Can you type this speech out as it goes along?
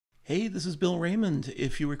Hey, this is Bill Raymond.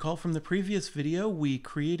 If you recall from the previous video, we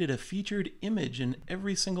created a featured image in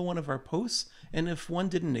every single one of our posts, and if one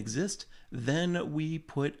didn't exist, then we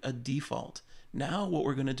put a default. Now what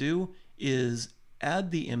we're going to do is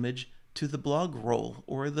add the image to the blog roll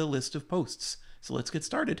or the list of posts. So let's get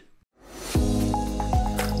started.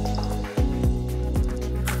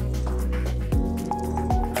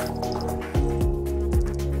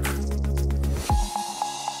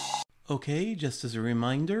 Okay, just as a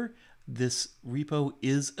reminder, this repo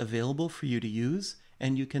is available for you to use,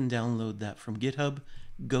 and you can download that from GitHub.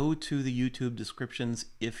 Go to the YouTube descriptions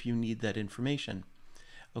if you need that information.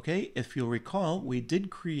 Okay, if you'll recall, we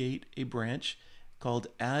did create a branch called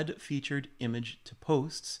Add Featured Image to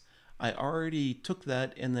Posts. I already took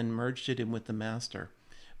that and then merged it in with the master.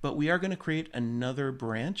 But we are going to create another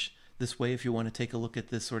branch. This way, if you want to take a look at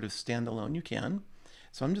this sort of standalone, you can.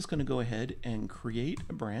 So I'm just going to go ahead and create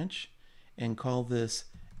a branch and call this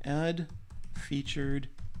Add Featured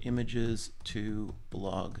Images to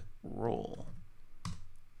Blog Roll.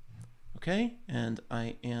 Okay, and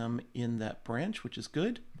I am in that branch, which is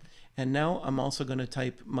good. And now I'm also going to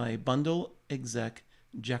type my bundle exec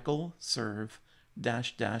Jekyll serve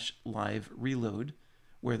 -- live reload,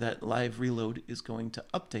 where that live reload is going to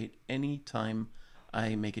update any time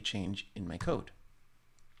I make a change in my code.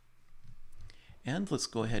 And let's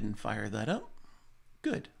go ahead and fire that up.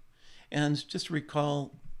 Good. And just to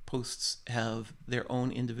recall, posts have their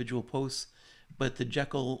own individual posts, but the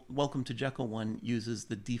Jekyll, Welcome to Jekyll one uses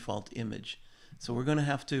the default image. So we're going to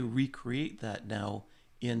have to recreate that now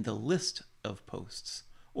in the list of posts,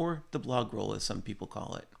 or the blog roll as some people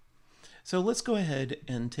call it. So let's go ahead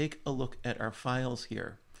and take a look at our files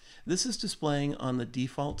here. This is displaying on the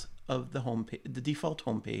default of the default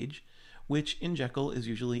homepage, which in Jekyll is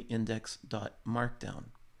usually index.markdown.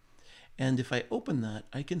 And if I open that,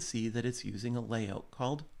 I can see that it's using a layout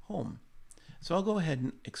called Home. So I'll go ahead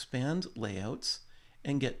and expand layouts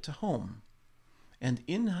and get to Home. And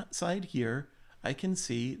inside here, I can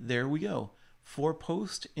see, there we go, for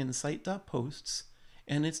post in site.posts,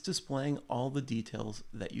 and it's displaying all the details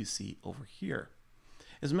that you see over here.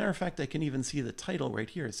 As a matter of fact, I can even see the title right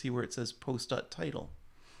here. See where it says post.title.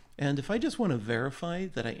 And if I just want to verify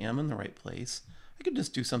that I am in the right place, I could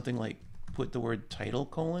just do something like put the word title :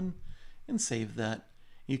 and save that.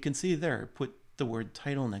 You can see there, put the word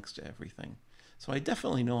title next to everything. So I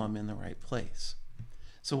definitely know I'm in the right place.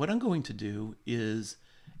 So what I'm going to do is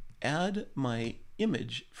add my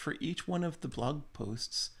image for each one of the blog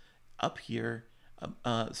posts up here,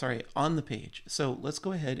 on the page. So let's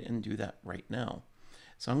go ahead and do that right now.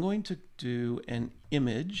 So I'm going to do an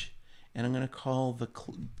image, and I'm going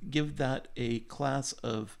to give that a class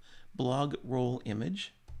of blog roll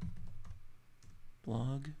image.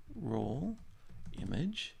 Blog roll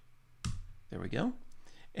image. There we go.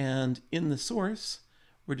 And in the source,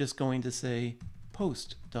 we're just going to say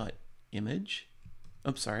post.image.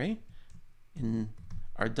 In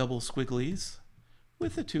our double squigglies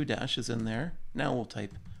with the 2 dashes in there. Now we'll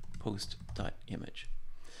type post.image.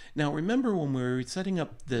 Now remember when we were setting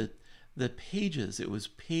up the pages, it was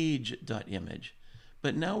page.image,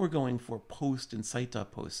 but now we're going for post and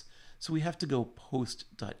site.post. So we have to go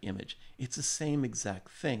post.image. It's the same exact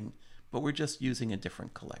thing, but we're just using a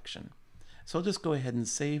different collection. So I'll just go ahead and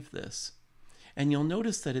save this. And you'll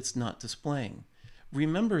notice that it's not displaying.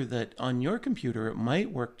 Remember that on your computer, it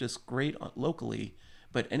might work just great locally,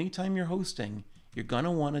 but anytime you're hosting, you're going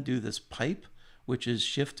to want to do this pipe, which is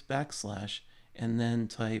shift / and then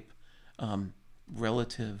type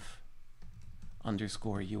relative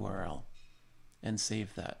 _ URL and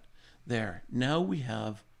save that. There. Now we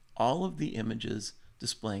have all of the images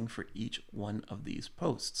displaying for each one of these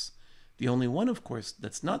posts. The only one, of course,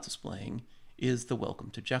 that's not displaying is the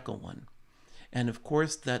Welcome to Jekyll one. And of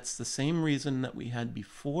course, that's the same reason that we had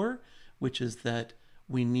before, which is that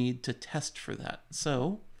we need to test for that.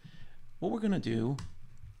 So what we're going to do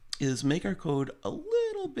is make our code a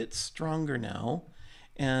little bit stronger now.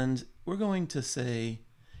 And we're going to say,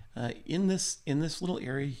 in this little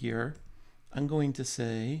area here, I'm going to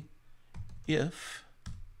say if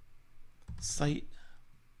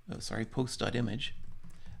post.image.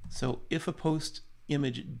 So if a post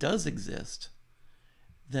image does exist,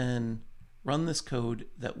 then run this code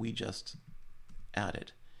that we just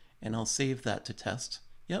added. And I'll save that to test.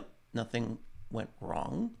 Yep, nothing went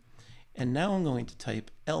wrong. And now I'm going to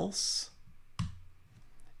type else.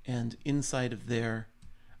 And inside of there,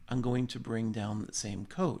 I'm going to bring down the same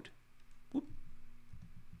code. Whoop.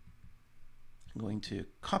 I'm going to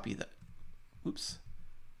copy that. Oops.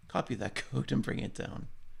 Copy that code and bring it down.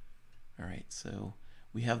 All right, so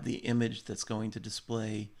we have the image that's going to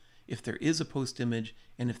display if there is a post image,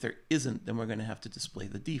 and if there isn't, then we're going to have to display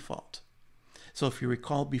the default. So if you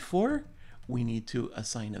recall before, we need to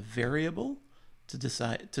assign a variable to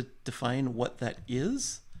define what that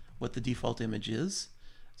is, what the default image is.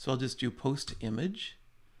 So I'll just do post image,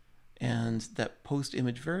 and that post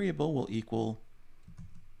image variable will equal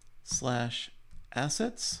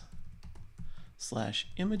 /assets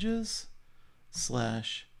 /images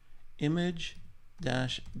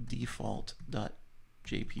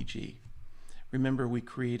 /image-default.jpg. Remember, we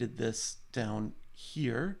created this down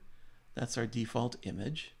here. That's our default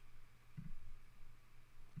image.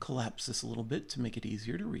 Collapse this a little bit to make it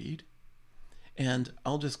easier to read. And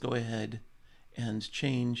I'll just go ahead and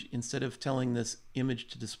change, instead of telling this image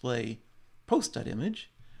to display post.image,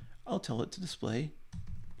 I'll tell it to display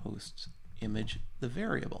post.image, the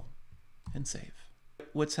variable, and save.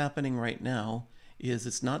 What's happening right now is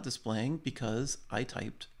it's not displaying because I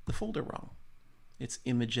typed the folder wrong. It's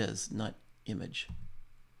images, not image.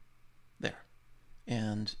 There.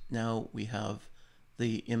 And now we have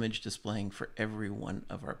the image displaying for every one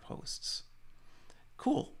of our posts.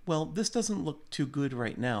 Cool. Well, this doesn't look too good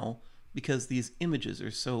right now because these images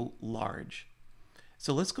are so large.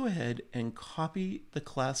 So let's go ahead and copy the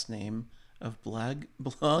class name of blog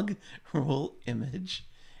role image,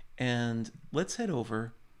 and let's head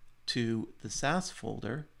over to the SAS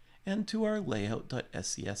folder and to our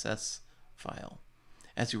layout.scss file.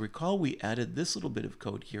 As you recall, we added this little bit of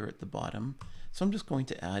code here at the bottom, so I'm just going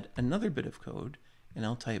to add another bit of code, and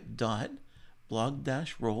I'll type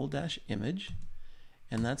blog-role-image,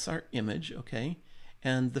 and that's our image, okay?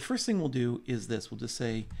 And the first thing we'll do is this. We'll just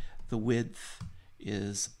say the width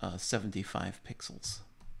is 75 pixels.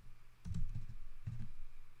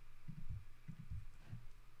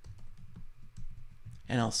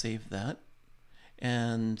 And I'll save that.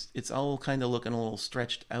 And it's all kind of looking a little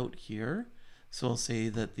stretched out here. So I'll say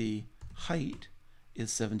that the height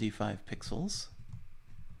is 75 pixels.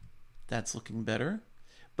 That's looking better.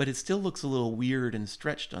 But it still looks a little weird and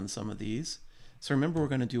stretched on some of these. So remember, we're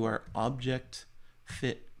going to do our object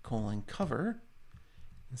fit : cover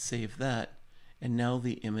and save that. And now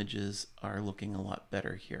the images are looking a lot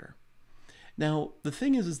better here. Now, the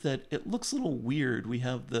thing is that it looks a little weird. We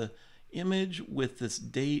have the image with this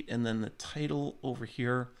date and then the title over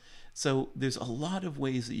here. So there's a lot of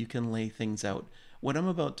ways that you can lay things out. What I'm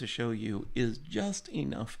about to show you is just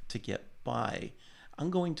enough to get by. I'm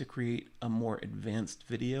going to create a more advanced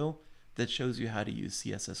video that shows you how to use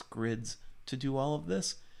CSS grids to do all of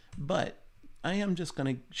this, but I am just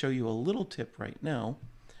going to show you a little tip right now,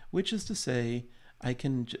 which is to say I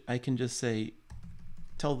can just say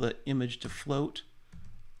tell the image to float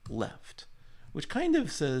left, which kind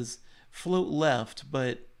of says float left,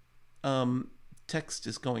 but text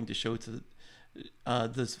is going to show to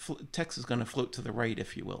text is going to float to the right,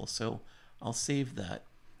 if you will. So I'll save that,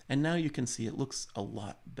 and now you can see it looks a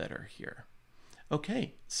lot better here.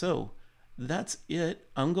 Okay, so that's it.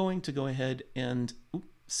 I'm going to go ahead and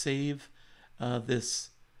save this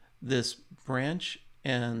branch,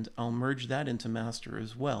 and I'll merge that into master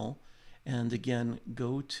as well. And again,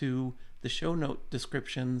 go to the show note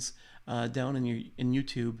descriptions down in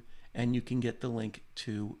YouTube, and you can get the link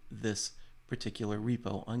to this particular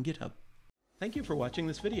repo on GitHub. Thank you for watching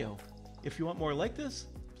this video. If you want more like this,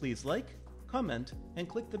 please like, comment, and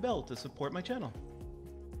click the bell to support my channel.